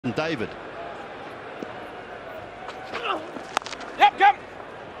David. Yep, come.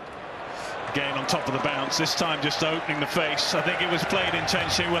 Again on top of the bounce, this time just opening the face. I think it was played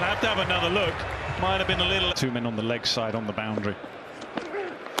intentionally. We'll have to have another look. Might have been a little... Two men on the leg side on the boundary.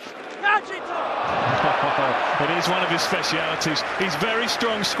 It is one of his specialities. He's very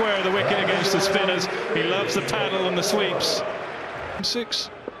strong square of the wicket against the spinners. He loves the paddle and the sweeps.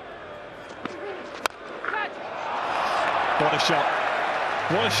 6. What a shot.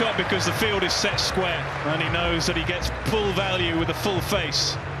 What a shot, because the field is set square and he knows that he gets full value with a full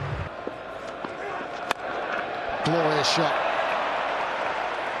face. Glorious shot.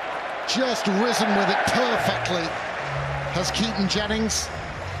 Just risen with it perfectly has Keaton Jennings.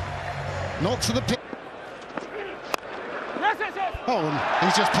 Not to the pit. Oh, and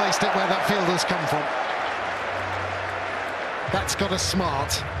he's just placed it where that fielder's come from. That's got us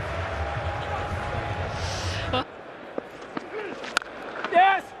smart.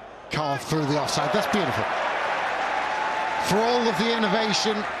 Yes. Carved through the offside. That's beautiful. For all of the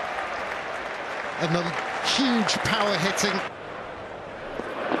innovation and the huge power hitting.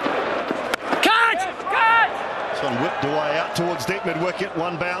 This one whipped away out towards deep mid-wicket.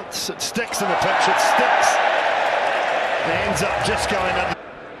 One bounce. It sticks in the pitch. It sticks. It ends up just going up.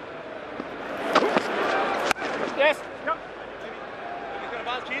 Yes.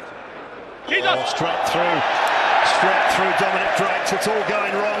 Oh, straight through Dominic Drakes. It's all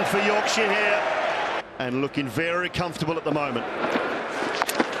going wrong for Yorkshire here, and looking very comfortable at the moment.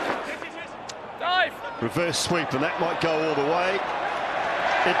 Dive. Reverse sweep, and that might go all the way.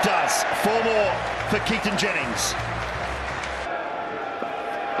 It does. 4 more for Keaton Jennings.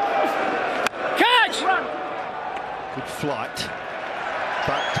 Catch. Run. Good flight,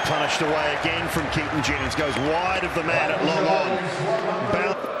 but punished away again from Keaton Jennings. Goes wide of the man at long on.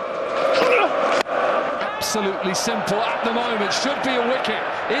 Absolutely simple at the moment. Should be a wicket.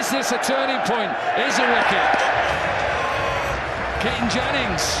 Is this a turning point? Is a wicket. Keaton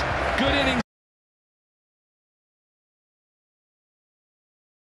Jennings, good innings.